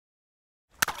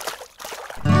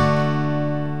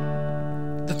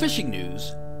fishing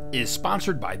news is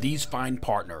sponsored by these fine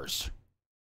partners.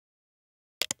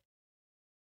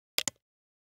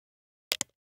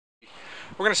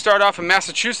 We're going to start off in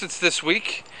Massachusetts this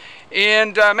week,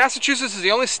 and Massachusetts is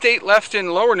the only state left in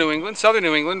lower New England, southern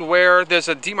New England, where there's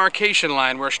a demarcation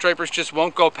line where stripers just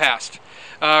won't go past.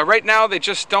 Right now they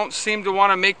just don't seem to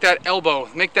want to make that elbow,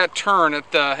 make that turn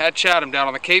at Chatham down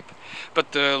on the Cape,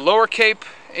 but the lower Cape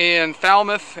and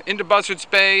Falmouth into Buzzards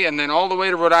Bay and then all the way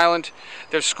to Rhode Island,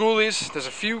 there's schoolies, there's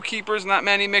a few keepers, not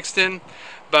many mixed in,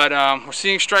 but we're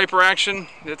seeing striper action.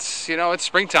 It's, you know, it's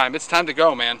springtime, it's time to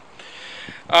go, man.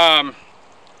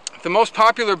 The most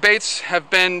popular baits have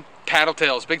been paddle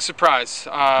tails, big surprise.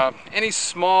 Any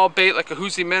small bait like a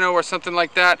hoosie minnow or something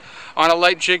like that on a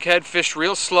light jig head, fished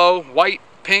real slow, white,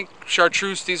 pink,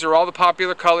 chartreuse, these are all the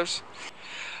popular colors.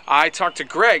 I talked to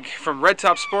Greg from Red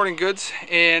Top Sporting Goods,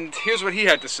 and here's what he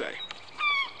had to say.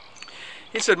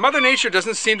 He said, Mother Nature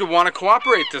doesn't seem to want to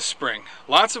cooperate this spring.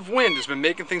 Lots of wind has been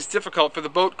making things difficult for the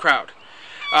boat crowd.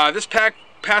 This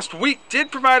past week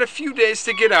did provide a few days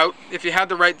to get out if you had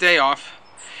the right day off,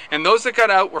 and those that got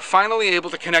out were finally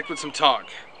able to connect with some tog.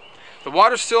 The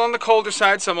water's still on the colder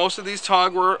side, so most of these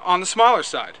tog were on the smaller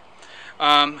side.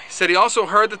 He said he also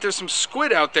heard that there's some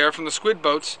squid out there from the squid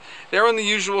boats. They're in the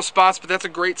usual spots, but that's a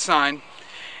great sign.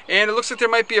 And it looks like there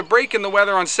might be a break in the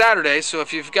weather on Saturday, so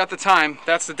if you've got the time,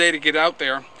 that's the day to get out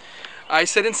there. He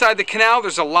said inside the canal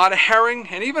there's a lot of herring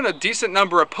and even a decent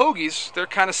number of pogies. They're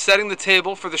kind of setting the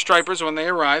table for the stripers when they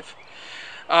arrive.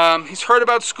 He's heard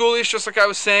about schoolies, just like I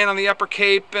was saying, on the Upper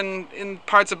Cape and in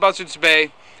parts of Buzzards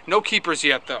Bay. No keepers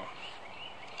yet, though.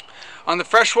 On the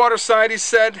freshwater side, he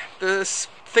said, the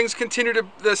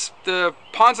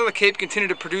ponds on the Cape continue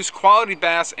to produce quality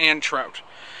bass and trout.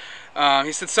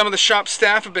 He said some of the shop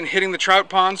staff have been hitting the trout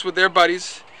ponds with their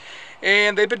buddies,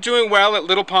 and they've been doing well at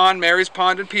Little Pond, Mary's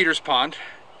Pond, and Peter's Pond.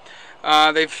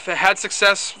 They've had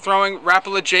success throwing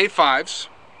Rapala J5s.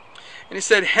 And he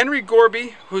said Henry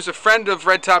Gorby, who's a friend of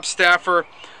Red Top staffer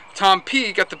Tom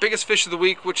P., got the biggest fish of the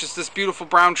week, which is this beautiful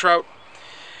brown trout.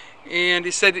 And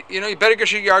he said, you know, you better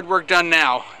get your yard work done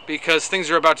now because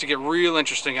things are about to get real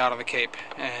interesting out on the Cape.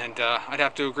 And I'd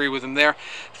have to agree with him there.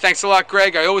 Thanks a lot,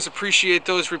 Greg. I always appreciate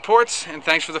those reports, and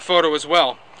thanks for the photo as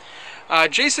well.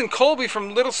 Jason Colby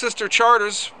from Little Sister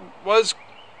Charters was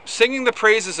singing the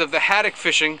praises of the haddock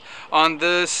fishing on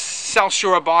the South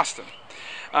Shore of Boston.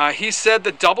 He said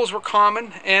that doubles were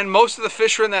common, and most of the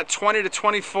fish were in that 20 to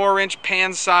 24 inch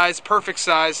pan size, perfect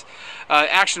size.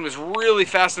 Action was really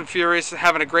fast and furious,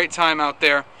 having a great time out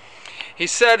there. He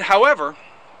said, however,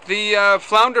 the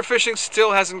flounder fishing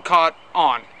still hasn't caught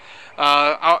on.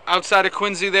 Outside of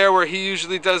Quincy there, where he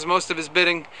usually does most of his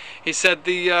bidding, he said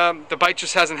the bite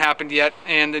just hasn't happened yet,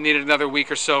 and they needed another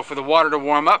week or so for the water to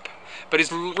warm up. But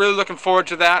he's really looking forward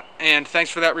to that, and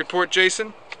thanks for that report,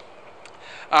 Jason.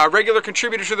 Regular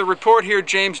contributor to the report here,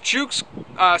 James Jukes,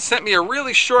 sent me a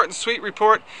really short and sweet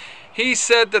report. He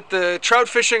said that the trout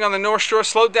fishing on the North Shore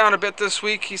slowed down a bit this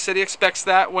week. He said he expects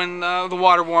that when the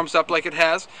water warms up like it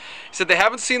has. He said they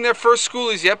haven't seen their first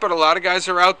schoolies yet, but a lot of guys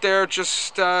are out there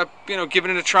just you know,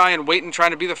 giving it a try and waiting,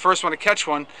 trying to be the first one to catch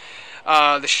one.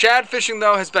 The shad fishing,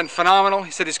 though, has been phenomenal.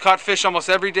 He said he's caught fish almost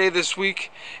every day this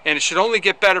week, and it should only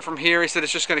get better from here. He said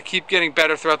it's just going to keep getting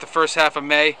better throughout the first half of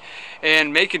May,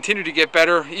 and may continue to get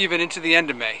better even into the end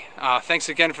of May. Thanks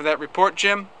again for that report,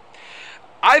 Jim.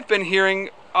 I've been hearing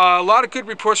a lot of good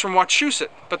reports from Wachusett,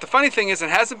 but the funny thing is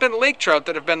it hasn't been lake trout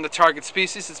that have been the target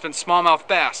species. It's been smallmouth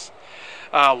bass.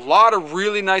 A lot of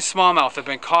really nice smallmouth have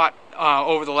been caught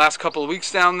over the last couple of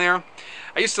weeks down there.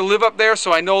 I used to live up there,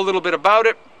 so I know a little bit about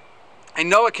it. I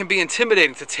know it can be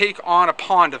intimidating to take on a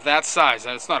pond of that size.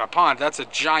 And it's not a pond, that's a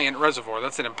giant reservoir,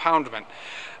 that's an impoundment.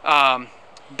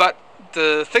 But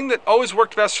the thing that always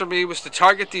worked best for me was to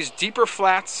target these deeper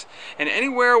flats and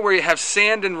anywhere where you have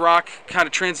sand and rock kind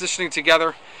of transitioning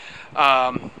together.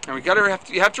 And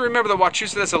you have to remember that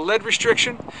Wachusett has a lead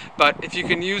restriction, but if you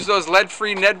can use those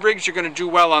lead-free Ned rigs, you're going to do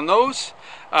well on those.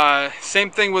 Same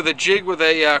thing with a jig with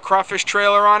a crawfish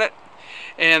trailer on it.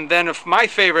 And then my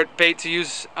favorite bait to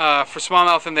use for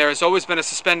smallmouth in there has always been a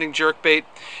suspending jerk bait.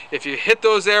 If you hit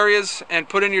those areas and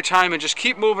put in your time and just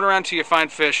keep moving around till you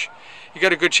find fish, you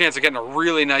got a good chance of getting a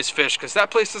really nice fish, because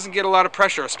that place doesn't get a lot of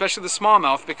pressure, especially the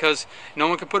smallmouth, because no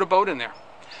one can put a boat in there.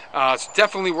 It's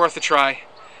definitely worth a try.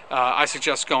 I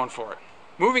suggest going for it.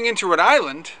 Moving into Rhode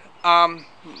Island,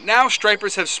 now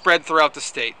stripers have spread throughout the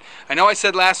state. I know I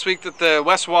said last week that the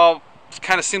west wall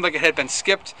kind of seemed like it had been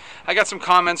skipped. I got some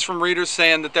comments from readers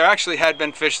saying that there actually had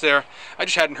been fish there. I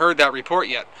just hadn't heard that report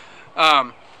yet.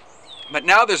 But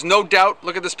now there's no doubt.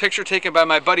 Look at this picture taken by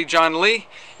my buddy John Lee.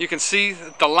 You can see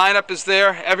the lineup is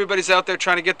there. Everybody's out there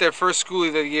trying to get their first schoolie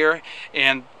of the year,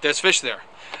 and there's fish there.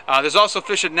 There's also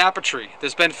fish at Napa Tree.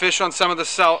 There's been fish on some of the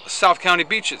South County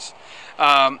beaches.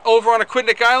 Over on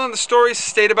Aquidneck Island, the stories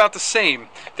stayed about the same.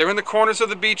 They're in the corners of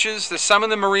the beaches. There's some in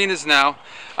the marinas now,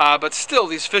 but still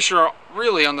these fish are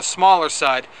really on the smaller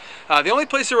side. The only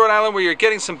place in Rhode Island where you're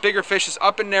getting some bigger fish is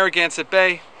up in Narragansett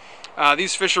Bay.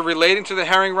 These fish are relating to the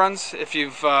herring runs. If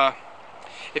you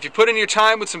put in your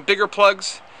time with some bigger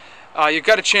plugs, you've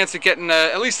got a chance of getting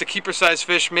at least a keeper-sized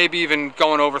fish, maybe even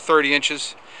going over 30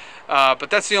 inches. But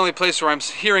that's the only place where I'm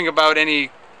hearing about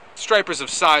any stripers of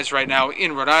size right now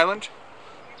in Rhode Island.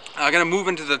 I'm going to move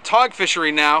into the tog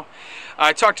fishery now.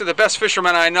 I talked to the best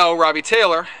fisherman I know, Robbie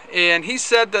Taylor, and he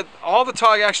said that all the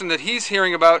tog action that he's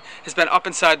hearing about has been up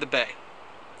inside the bay.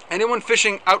 Anyone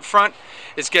fishing out front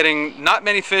is getting not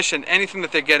many fish, and anything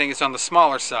that they're getting is on the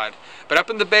smaller side. But up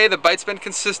in the bay, the bite's been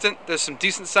consistent. There's some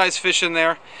decent sized fish in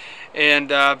there, and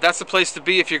that's the place to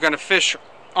be if you're going to fish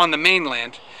on the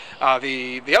mainland.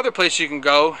 The other place you can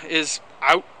go is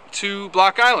out to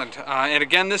Block Island. And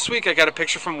again this week I got a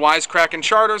picture from Wisecrackin'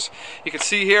 Charters. You can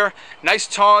see here, nice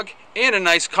tog and a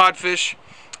nice codfish.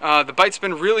 The bite's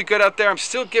been really good out there. I'm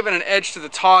still giving an edge to the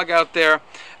tog out there.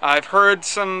 I've heard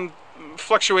some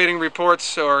fluctuating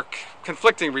reports or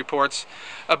conflicting reports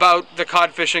about the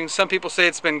cod fishing. Some people say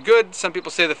it's been good, some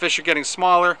people say the fish are getting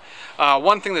smaller.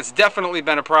 One thing that's definitely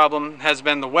been a problem has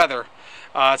been the weather.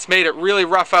 It's made it really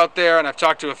rough out there, and I've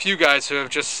talked to a few guys who have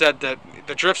just said that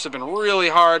the drifts have been really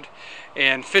hard,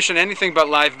 and fishing anything but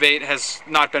live bait has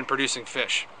not been producing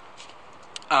fish.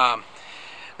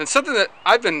 And something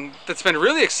that's been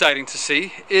really exciting to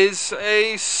see is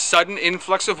a sudden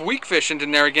influx of weak fish into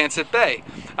Narragansett Bay.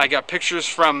 I got pictures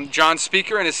from John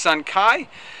Speaker and his son Kai.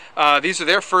 These are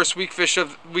their first weak fish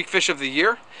of the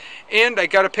year. And I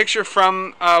got a picture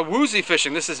from Woozy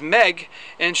Fishing. This is Meg,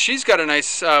 and she's got a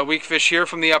nice weak fish here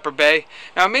from the Upper Bay.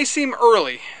 Now, it may seem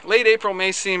early. Late April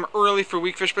may seem early for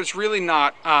weak fish, but it's really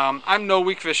not. I'm no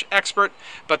weak fish expert,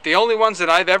 but the only ones that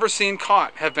I've ever seen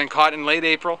caught have been caught in late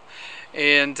April.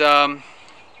 And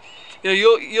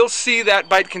you'll see that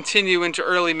bite continue into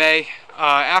early May.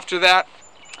 After that,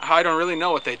 I don't really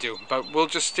know what they do, but we'll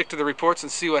just stick to the reports and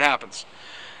see what happens.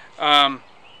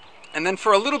 And then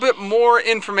for a little bit more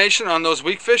information on those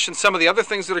weak fish and some of the other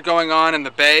things that are going on in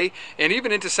the bay and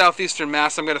even into southeastern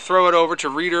Mass, I'm going to throw it over to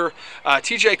reader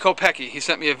TJ Kopecki. He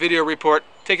sent me a video report.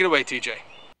 Take it away, TJ.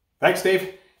 Thanks,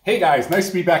 Dave. Hey guys, nice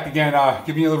to be back again,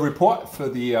 giving you a little report for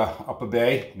the Upper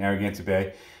Bay, Narragansett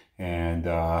Bay, and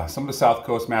some of the South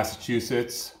Coast,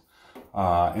 Massachusetts,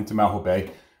 into Malho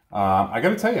Bay. I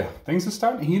got to tell you, things are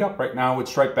starting to heat up right now with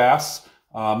striped bass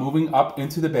moving up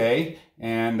into the bay,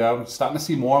 and starting to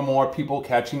see more and more people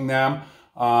catching them.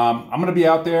 I'm going to be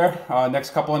out there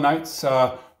next couple of nights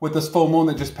with this full moon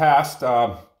that just passed,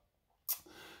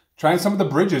 trying some of the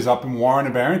bridges up in Warren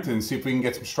and Barrington, see if we can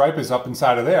get some stripers up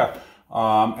inside of there.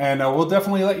 And we'll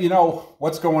definitely let you know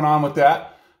what's going on with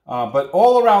that. But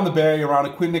all around the bay, around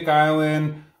Aquidneck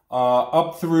Island,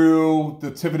 up through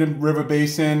the Tiverton River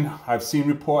Basin, I've seen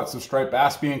reports of striped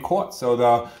bass being caught.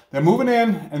 So they're moving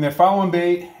in and they're following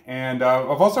bait. And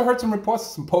I've also heard some reports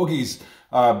of some pogies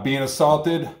being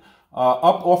assaulted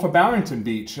up off of Barrington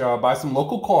Beach by some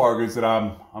local quahoggers that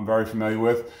I'm very familiar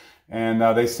with. And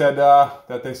they said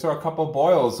that they saw a couple of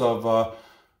boils of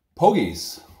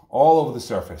pogies all over the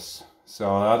surface.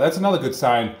 So that's another good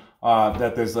sign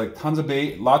that there's like tons of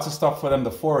bait, lots of stuff for them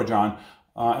to forage on.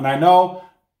 And I know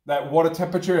that water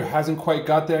temperature hasn't quite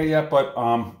got there yet, but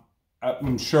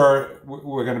I'm sure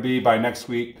we're going to be by next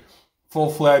week.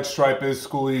 Full-fledged stripers,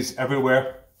 schoolies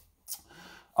everywhere.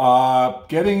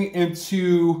 Getting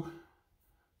into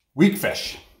weak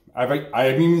fish.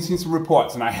 I've even seen some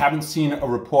reports, and I haven't seen a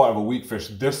report of a weak fish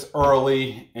this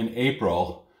early in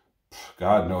April.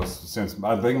 God knows, since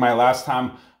I think my last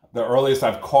time, the earliest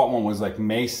I've caught one was like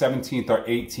May 17th or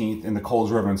 18th in the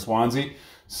Coles River in Swansea.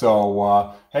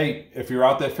 So, hey, if you're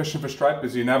out there fishing for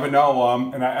stripers, you never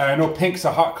know. And I know pink's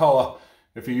a hot color.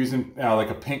 If you're using like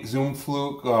a pink zoom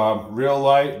fluke, real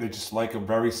light, they just like a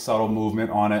very subtle movement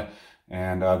on it.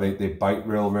 And they bite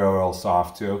real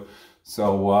soft too.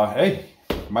 So, hey,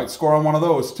 might score on one of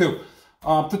those too.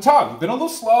 The tug, been a little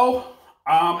slow.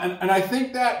 And I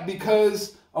think that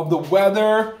because of the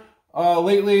weather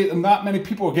lately, not many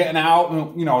people are getting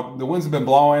out. You know, the winds have been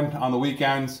blowing on the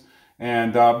weekends.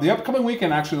 And the upcoming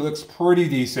weekend actually looks pretty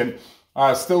decent.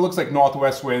 Still looks like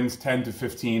northwest winds, 10 to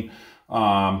 15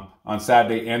 on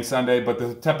Saturday and Sunday. But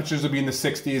the temperatures will be in the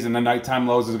 60s, and the nighttime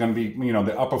lows is going to be, you know,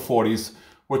 the upper 40s,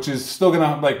 which is still going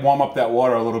to like warm up that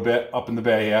water a little bit up in the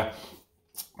bay here.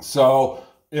 So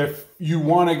if you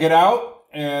want to get out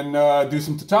and do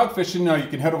some tautog fishing, you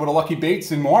can head over to Lucky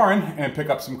Baits in Warren and pick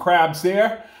up some crabs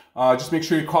there. Just make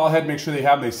sure you call ahead, make sure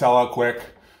they sell out quick.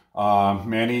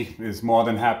 Manny is more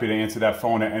than happy to answer that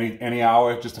phone at any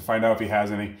hour just to find out if he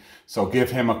has any. So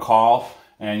give him a call,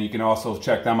 and you can also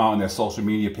check them out on their social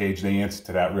media page. They answer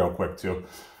to that real quick too.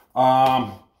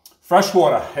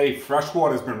 Freshwater. Hey,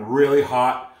 freshwater has been really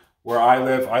hot where I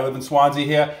live. I live in Swansea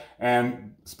here,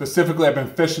 and specifically I've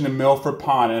been fishing in Milford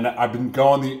Pond, and I've been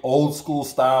going the old school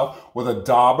style with a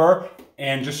dauber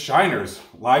and just shiners,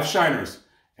 live shiners.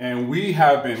 And we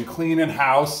have been cleaning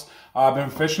house. I've been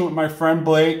fishing with my friend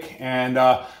Blake, and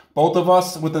both of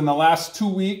us within the last 2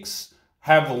 weeks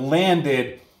have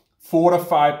landed 4 to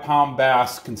 5 pound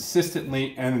bass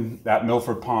consistently in that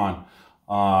Milford Pond.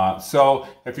 So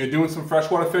if you're doing some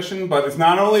freshwater fishing, but it's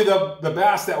not only the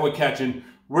bass that we're catching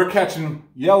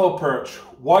yellow perch,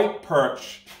 white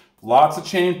perch, lots of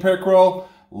chain pickerel,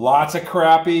 lots of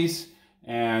crappies,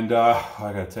 and I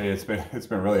gotta tell you, it's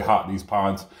been really hot in these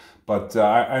ponds. But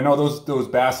I know those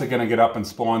bass are gonna get up and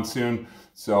spawn soon,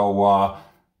 so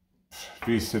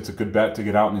geez, it's a good bet to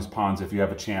get out in these ponds if you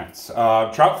have a chance.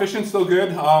 Trout fishing's still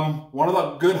good. One of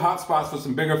the good hot spots for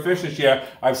some bigger fish this year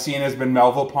I've seen has been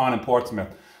Melville Pond in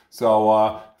Portsmouth.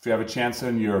 So if you have a chance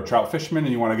and you're a trout fisherman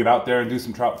and you want to get out there and do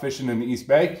some trout fishing in the East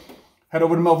Bay, head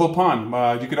over to Melville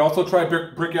Pond. You could also try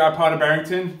Brickyard Pond in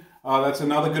Barrington. That's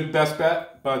another good best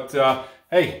bet. But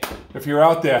hey, if you're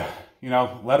out there,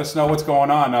 let us know what's going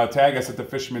on. Tag us at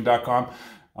thefisherman.com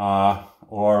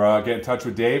or get in touch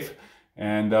with Dave,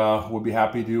 and we'll be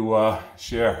happy to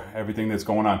share everything that's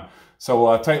going on.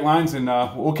 So tight lines, and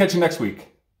we'll catch you next week.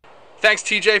 Thanks,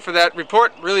 TJ, for that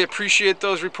report. Really appreciate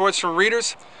those reports from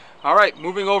readers. All right,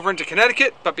 moving over into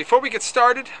Connecticut. But before we get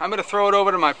started, I'm going to throw it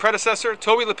over to my predecessor,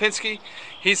 Toby Lipinski.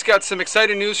 He's got some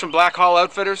exciting news from Black Hall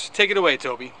Outfitters. Take it away,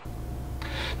 Toby.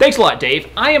 Thanks a lot, Dave.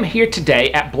 I am here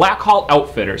today at Black Hall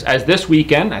Outfitters, as this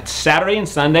weekend, that's Saturday and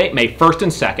Sunday, May 1st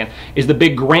and 2nd, is the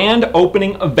big grand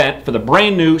opening event for the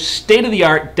brand new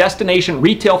state-of-the-art destination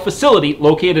retail facility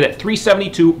located at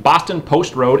 372 Boston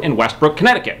Post Road in Westbrook,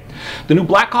 Connecticut. The new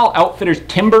Black Hall Outfitters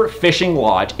Timber Fishing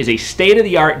Lodge is a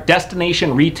state-of-the-art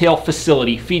destination retail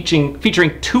facility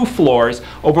featuring 2 floors,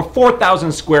 over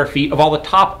 4,000 square feet of all the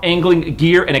top angling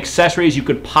gear and accessories you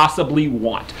could possibly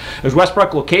want. This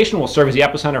Westbrook location will serve as the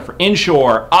epicenter for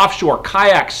inshore, offshore,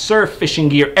 kayaks, surf, fishing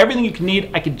gear. Everything you can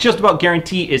need, I can just about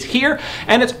guarantee, is here.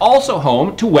 And it's also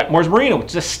home to Wetmore's Marina,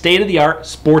 which is a state-of-the-art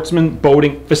sportsman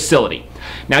boating facility.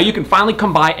 Now you can finally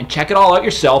come by and check it all out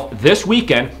yourself this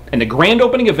weekend, and the grand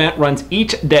opening event runs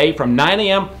each day from 9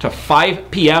 a.m. to 5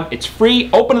 p.m. It's free,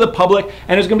 open to the public,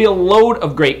 and there's going to be a load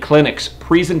of great clinics,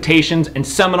 presentations, and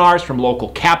seminars from local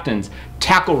captains,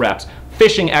 tackle reps,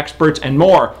 fishing experts, and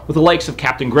more, with the likes of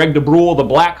Captain Greg DeBrule, the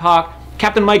Black Hawk,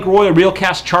 Captain Mike Roy of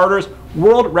Reelcast Charters,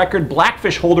 world record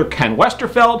blackfish holder Ken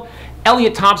Westerfeld,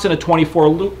 Elliot Thompson of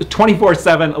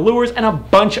 24/7 Allures, and a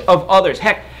bunch of others.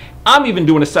 Heck, I'm even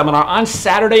doing a seminar on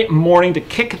Saturday morning to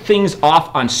kick things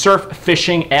off on surf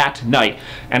fishing at night.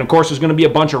 And of course, there's going to be a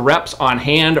bunch of reps on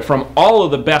hand from all of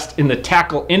the best in the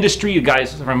tackle industry. You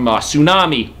guys from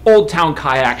Tsunami, Old Town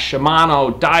Kayak,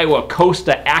 Shimano, Daiwa,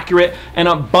 Costa, Accurate, and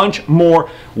a bunch more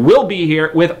will be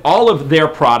here with all of their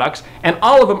products. And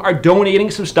all of them are donating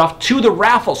some stuff to the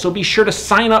raffle. So be sure to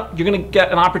sign up. You're going to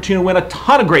get an opportunity to win a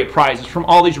ton of great prizes from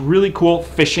all these really cool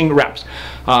fishing reps.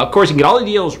 Of course, you can get all the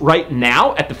deals right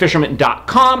now at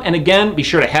thefisherman.com. And again, be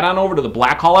sure to head on over to the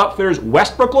Black Hall Outfitters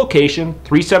Westbrook location,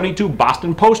 372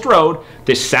 Boston Post Road,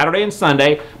 this Saturday and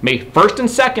Sunday, May 1st and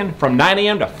 2nd, from 9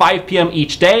 a.m. to 5 p.m.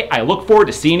 each day. I look forward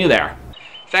to seeing you there.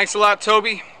 Thanks a lot,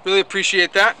 Toby. Really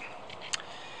appreciate that.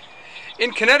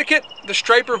 In Connecticut, the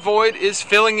striper void is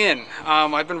filling in.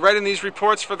 I've been writing these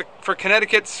reports for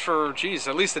Connecticut for, geez,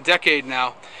 at least a decade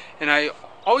now. And I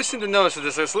always seem to notice that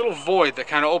there's this little void that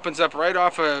kind of opens up right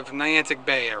off of Niantic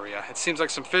Bay area. It seems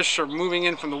like some fish are moving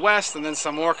in from the west, and then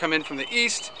some more come in from the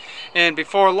east. And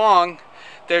before long,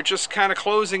 they're just kind of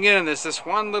closing in. There's this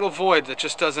one little void that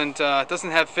just doesn't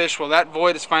have fish. Well, that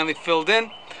void is finally filled in.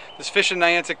 There's fish in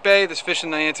Niantic Bay, there's fish in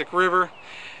Niantic River,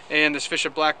 and there's fish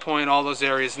at Black Point, all those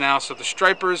areas now. So the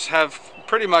stripers have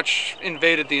pretty much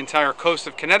invaded the entire coast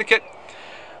of Connecticut.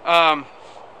 But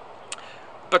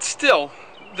still,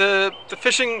 the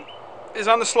fishing is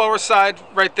on the slower side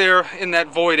right there in that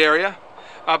void area.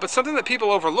 But something that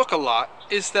people overlook a lot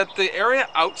is that the area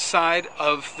outside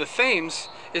of the Thames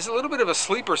is a little bit of a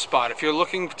sleeper spot if you're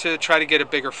looking to try to get a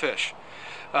bigger fish.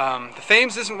 The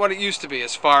Thames isn't what it used to be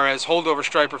as far as holdover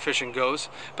striper fishing goes,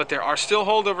 but there are still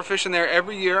holdover fish in there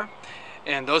every year,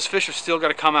 and those fish have still got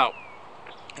to come out.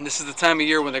 and this is the time of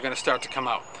year when they're going to start to come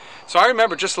out. So I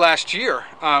remember just last year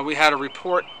we had a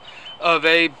report of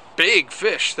a big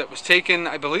fish that was taken,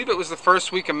 I believe it was the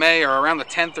first week of May or around the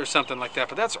 10th or something like that,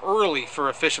 but that's early for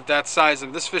a fish of that size,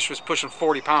 and this fish was pushing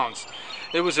 40 pounds.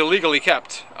 It was illegally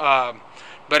kept,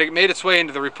 but it made its way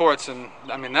into the reports, and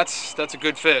I mean that's a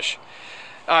good fish.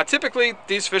 Typically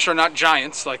these fish are not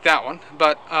giants like that one,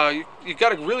 but you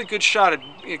got a really good shot at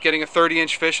getting a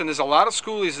 30-inch fish, and there's a lot of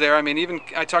schoolies there. I mean, even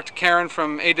I talked to Karen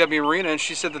from AW Marina, and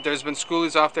she said that there's been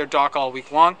schoolies off their dock all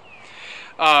week long.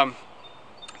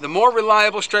 The more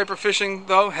reliable striper fishing,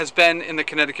 though, has been in the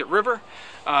Connecticut River.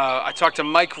 I talked to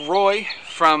Mike Roy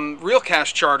from Real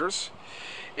Cast Charters,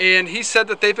 and he said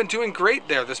that they've been doing great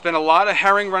there. There's been a lot of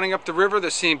herring running up the river. They're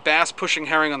seeing bass pushing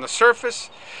herring on the surface.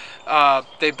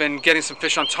 They've been getting some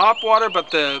fish on top water,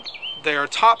 but their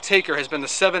top taker has been the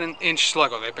 7-inch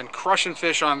sluggo. They've been crushing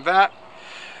fish on that.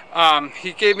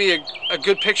 He gave me a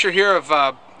good picture here of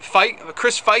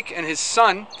Chris Fike and his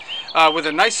son with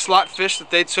a nice slot fish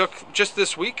that they took just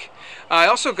this week. I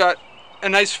also got a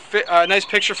nice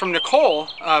picture from Nicole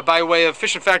by way of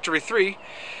Fishing Factory 3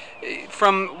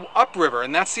 from upriver,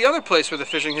 and that's the other place where the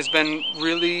fishing has been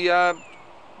really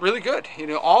good. You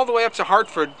know, all the way up to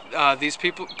Hartford, these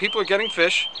people are getting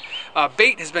fish.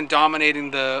 Bait has been dominating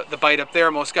the bite up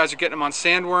there. Most guys are getting them on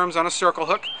sandworms on a circle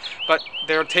hook, but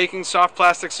they're taking soft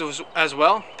plastics as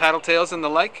well, paddle tails and the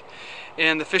like.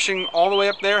 And the fishing all the way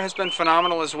up there has been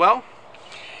phenomenal as well.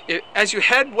 As you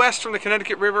head west from the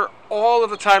Connecticut River, all of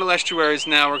the tidal estuaries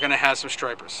now are going to have some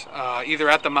stripers, either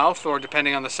at the mouth or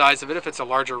depending on the size of it. If it's a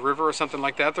larger river or something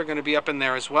like that, they're going to be up in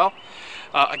there as well.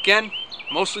 Again,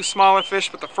 mostly smaller fish,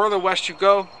 but the further west you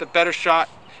go, the better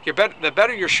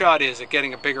your shot is at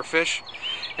getting a bigger fish.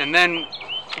 And then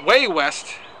way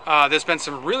west, there's been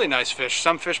some really nice fish.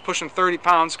 Some fish pushing 30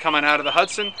 pounds coming out of the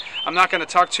Hudson. I'm not going to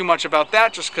talk too much about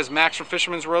that just because Max from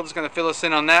Fisherman's World is going to fill us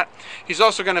in on that. He's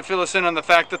also going to fill us in on the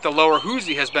fact that the lower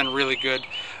Hoosie has been really good.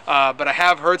 But I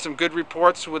have heard some good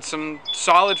reports with some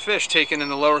solid fish taken in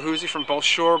the lower Hoosie from both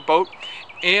shore, boat,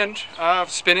 and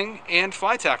spinning and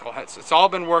fly tackle. It's all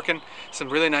been working. Some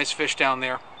really nice fish down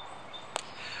there.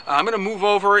 I'm going to move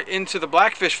over into the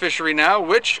blackfish fishery now,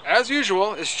 which, as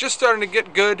usual, is just starting to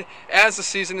get good as the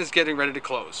season is getting ready to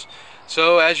close.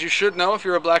 So, as you should know, if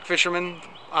you're a black fisherman,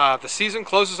 the season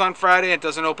closes on Friday. It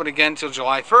doesn't open again until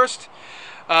July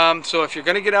 1st. So if you're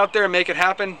going to get out there and make it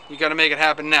happen, you got to make it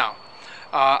happen now.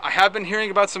 I have been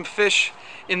hearing about some fish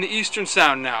in the Eastern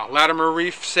Sound now, Latimer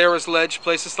Reef, Sarah's Ledge,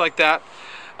 places like that.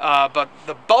 But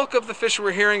the bulk of the fish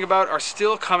we're hearing about are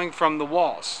still coming from the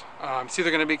walls. It's either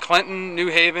going to be Clinton, New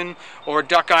Haven, or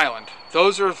Duck Island.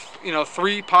 Those are,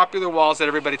 three popular walls that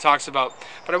everybody talks about.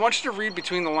 But I want you to read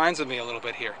between the lines of me a little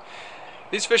bit here.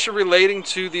 These fish are relating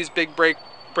to these big break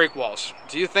walls.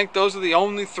 Do you think those are the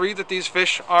only three that these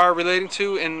fish are relating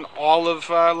to in all of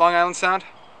Long Island Sound?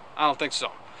 I don't think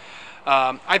so.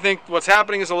 I think what's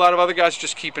happening is a lot of other guys are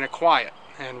just keeping it quiet,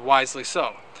 and wisely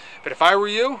so. But if I were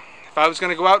you, if I was going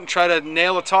to go out and try to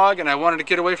nail a tog and I wanted to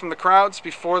get away from the crowds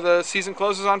before the season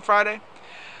closes on Friday,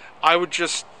 I would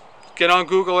just get on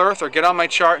Google Earth or get on my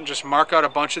chart and just mark out a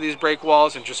bunch of these break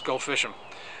walls and just go fish them.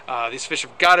 These fish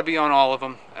have got to be on all of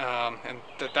them, and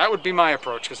that would be my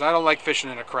approach because I don't like fishing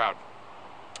in a crowd.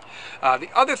 The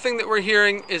other thing that we're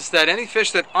hearing is that any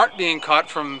fish that aren't being caught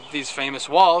from these famous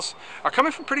walls are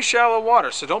coming from pretty shallow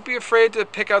water, so don't be afraid to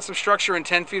pick out some structure in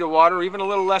 10 feet of water or even a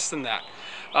little less than that.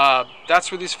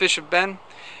 That's where these fish have been,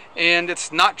 and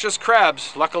it's not just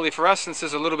crabs. Luckily for us, since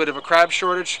there's a little bit of a crab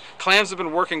shortage, clams have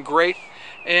been working great,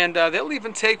 and they'll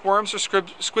even take worms or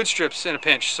squid strips in a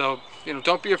pinch. So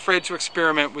don't be afraid to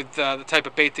experiment with the type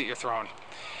of bait that you're throwing.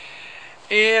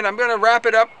 And I'm going to wrap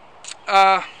it up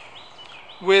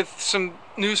with some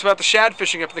news about the shad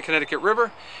fishing up in the Connecticut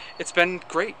River. It's been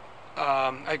great.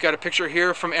 I've got a picture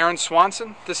here from Aaron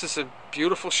Swanson. This is a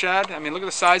beautiful shad. I mean, look at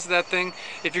the size of that thing.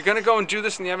 If you're going to go and do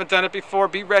this and you haven't done it before,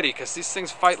 be ready, because these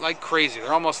things fight like crazy.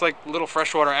 They're almost like little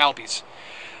freshwater albies.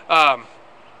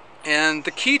 And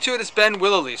the key to it has been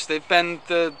willow leaves. They've been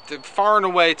the far and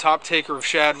away top taker of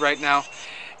shad right now.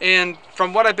 And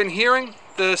from what I've been hearing,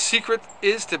 the secret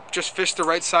is to just fish the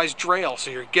right size drail. So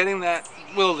you're getting that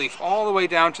willow leaf all the way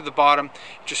down to the bottom,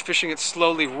 just fishing it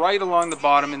slowly right along the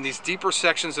bottom in these deeper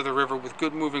sections of the river with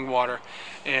good moving water,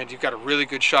 and you've got a really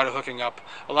good shot of hooking up.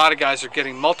 A lot of guys are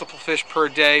getting multiple fish per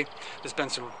day. There's been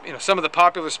some of the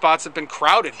popular spots have been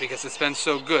crowded because it's been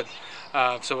so good.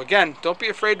 So again, don't be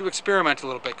afraid to experiment a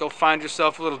little bit. Go find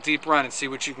yourself a little deep run and see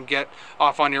what you can get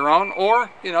off on your own, or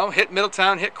hit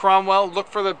Middletown, hit Cromwell, look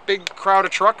for the big crowd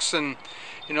of trucks, and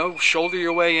shoulder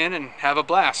your way in and have a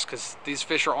blast, because these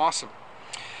fish are awesome.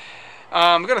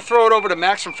 I'm going to throw it over to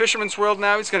Max from Fisherman's World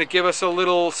now. He's going to give us a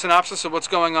little synopsis of what's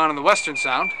going on in the Western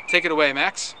Sound. Take it away,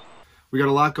 Max. We got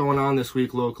a lot going on this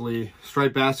week locally.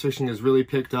 Striped bass fishing has really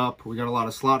picked up. We got a lot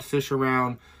of slot fish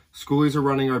around. Schoolies are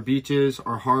running our beaches,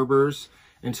 our harbors.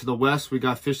 And to the west, we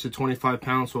got fish to 25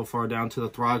 pounds so far down to the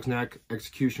Throgs Neck,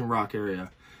 Execution Rock area.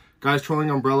 Guys trolling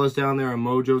umbrellas down there and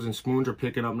mojos and spoons are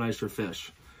picking up nicer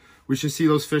fish. We should see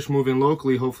those fish moving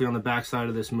locally, hopefully on the backside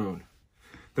of this moon.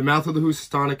 The mouth of the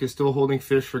Housatonic is still holding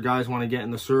fish for guys who want to get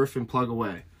in the surf and plug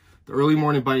away. The early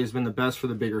morning bite has been the best for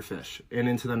the bigger fish and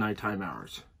into the nighttime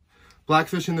hours.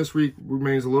 Blackfishing this week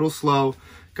remains a little slow.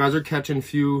 Guys are catching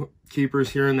few keepers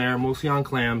here and there, mostly on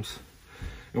clams.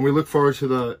 And we look forward to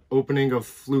the opening of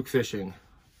fluke fishing.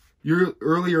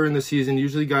 Earlier in the season,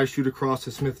 usually guys shoot across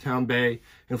to Smithtown Bay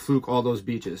and fluke all those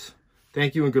beaches.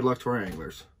 Thank you and good luck to our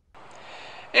anglers.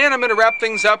 And I'm going to wrap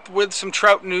things up with some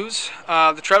trout news.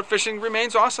 The trout fishing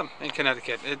remains awesome in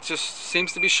Connecticut. It just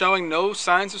seems to be showing no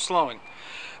signs of slowing.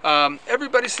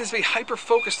 Everybody seems to be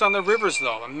hyper-focused on the rivers,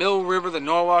 though. The Mill River, the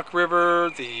Norwalk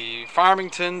River, the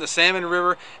Farmington, the Salmon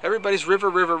River. Everybody's river,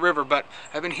 river, river. But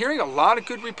I've been hearing a lot of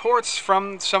good reports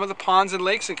from some of the ponds and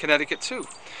lakes in Connecticut, too.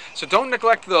 So don't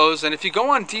neglect those. And if you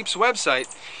go on Deep's website,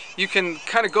 you can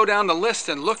kind of go down the list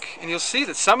and look, and you'll see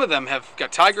that some of them have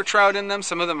got tiger trout in them,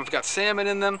 some of them have got salmon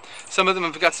in them, some of them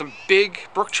have got some big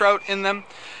brook trout in them.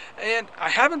 And I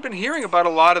haven't been hearing about a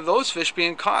lot of those fish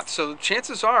being caught, so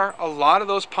chances are a lot of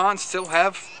those ponds still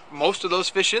have most of those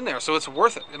fish in there, so it's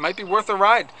worth it. It might be worth a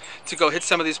ride to go hit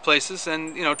some of these places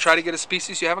and, you know, try to get a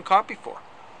species you haven't caught before.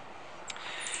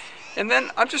 And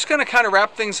then I'm just going to kind of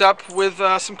wrap things up with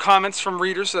some comments from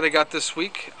readers that I got this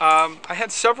week. I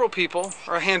had several people,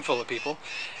 or a handful of people,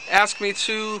 ask me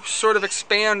to sort of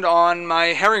expand on my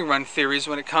herring run theories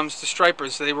when it comes to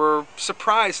stripers. They were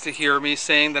surprised to hear me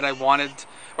saying that I wanted,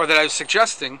 or that I was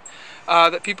suggesting,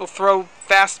 that people throw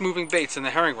fast-moving baits in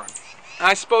the herring run.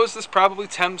 I suppose this probably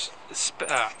stems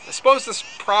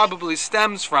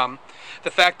from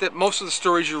the fact that most of the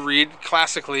stories you read,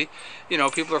 classically, you know,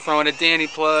 people are throwing a Danny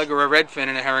plug or a redfin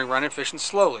in a herring run and fishing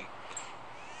slowly.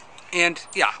 And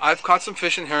yeah, I've caught some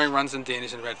fish in herring runs and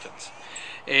Dannies and redfins.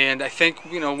 And I think,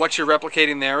 you know, what you're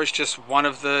replicating there is just one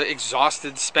of the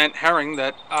exhausted, spent herring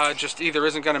that just either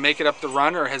isn't going to make it up the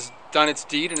run or has done its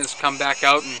deed and has come back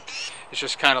out and is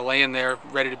just kind of laying there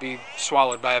ready to be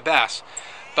swallowed by a bass.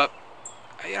 But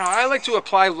you know, I like to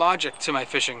apply logic to my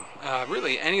fishing,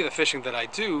 really any of the fishing that I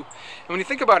do. And when you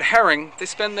think about herring, they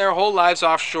spend their whole lives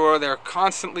offshore. They're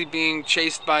constantly being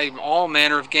chased by all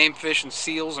manner of game fish and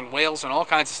seals and whales and all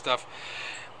kinds of stuff.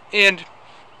 And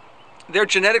they're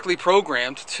genetically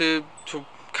programmed to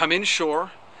come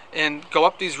inshore and go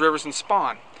up these rivers and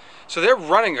spawn. So they're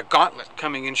running a gauntlet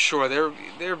coming inshore.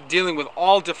 They're dealing with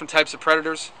all different types of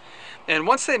predators. And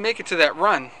once they make it to that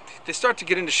run, they start to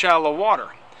get into shallow water.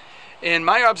 And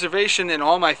my observation in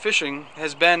all my fishing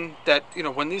has been that, you know,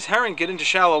 when these herring get into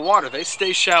shallow water, they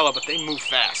stay shallow, but they move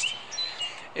fast.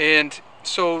 And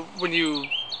so when you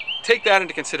take that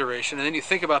into consideration, and then you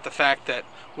think about the fact that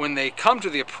when they come to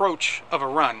the approach of a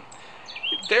run,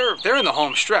 they're in the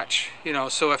home stretch, you know.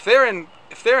 So if they're in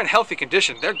healthy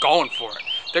condition, they're going for it.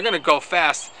 They're going to go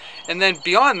fast. And then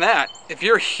beyond that, if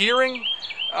you're hearing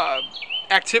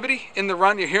activity in the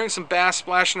run, you're hearing some bass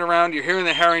splashing around, you're hearing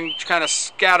the herring kind of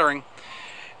scattering,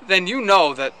 then you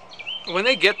know that when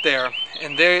they get there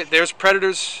and there's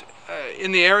predators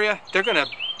in the area, they're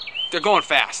going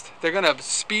fast. They're going to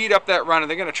speed up that run and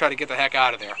they're going to try to get the heck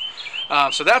out of there.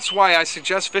 So that's why I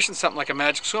suggest fishing something like a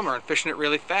magic swimmer and fishing it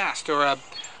really fast, or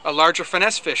a larger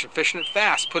finesse fish and fishing it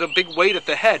fast. Put a big weight at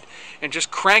the head and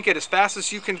just crank it as fast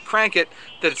as you can crank it,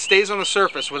 that it stays on the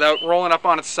surface without rolling up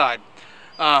on its side.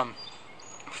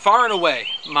 Far and away,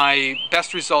 my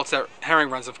best results at herring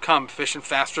runs have come fishing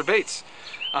faster baits.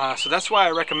 So that's why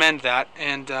I recommend that,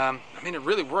 and I mean, it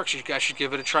really works. You guys should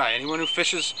give it a try. Anyone who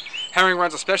fishes herring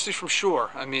runs, especially from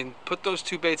shore, I mean, put those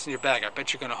two baits in your bag. I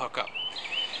bet you're going to hook up.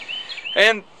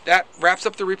 And that wraps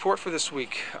up the report for this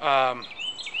week.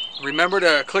 Remember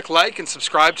to click like and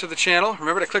subscribe to the channel.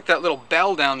 Remember to click that little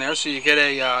bell down there so you get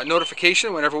a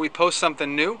notification whenever we post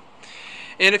something new.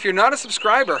 And if you're not a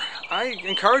subscriber, I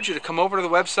encourage you to come over to the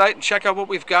website and check out what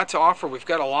we've got to offer. We've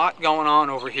got a lot going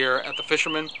on over here at the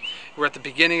Fisherman. We're at the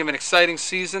beginning of an exciting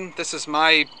season. This is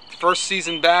my first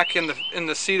season back in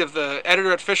the seat of the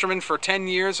editor at Fisherman for 10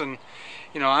 years, and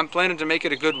you know, I'm planning to make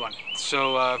it a good one.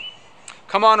 So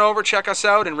come on over, check us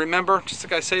out, and remember, just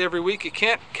like I say every week, you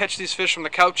can't catch these fish from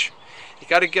the couch. You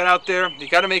got to get out there. You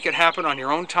got to make it happen on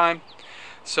your own time.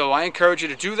 So I encourage you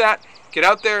to do that. Get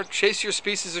out there, chase your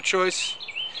species of choice,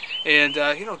 And,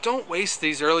 you know, don't waste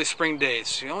these early spring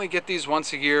days. You only get these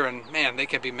once a year, and man, they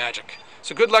can be magic.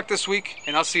 So good luck this week,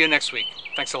 and I'll see you next week.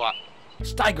 Thanks a lot.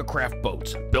 Steigercraft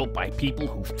boats, built by people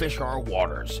who fish our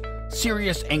waters.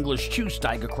 Serious anglers choose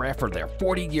Steigercraft for their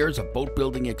 40 years of boat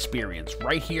building experience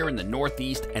right here in the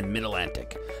Northeast and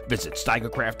Mid-Atlantic. Visit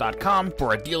steigercraft.com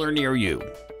for a dealer near you.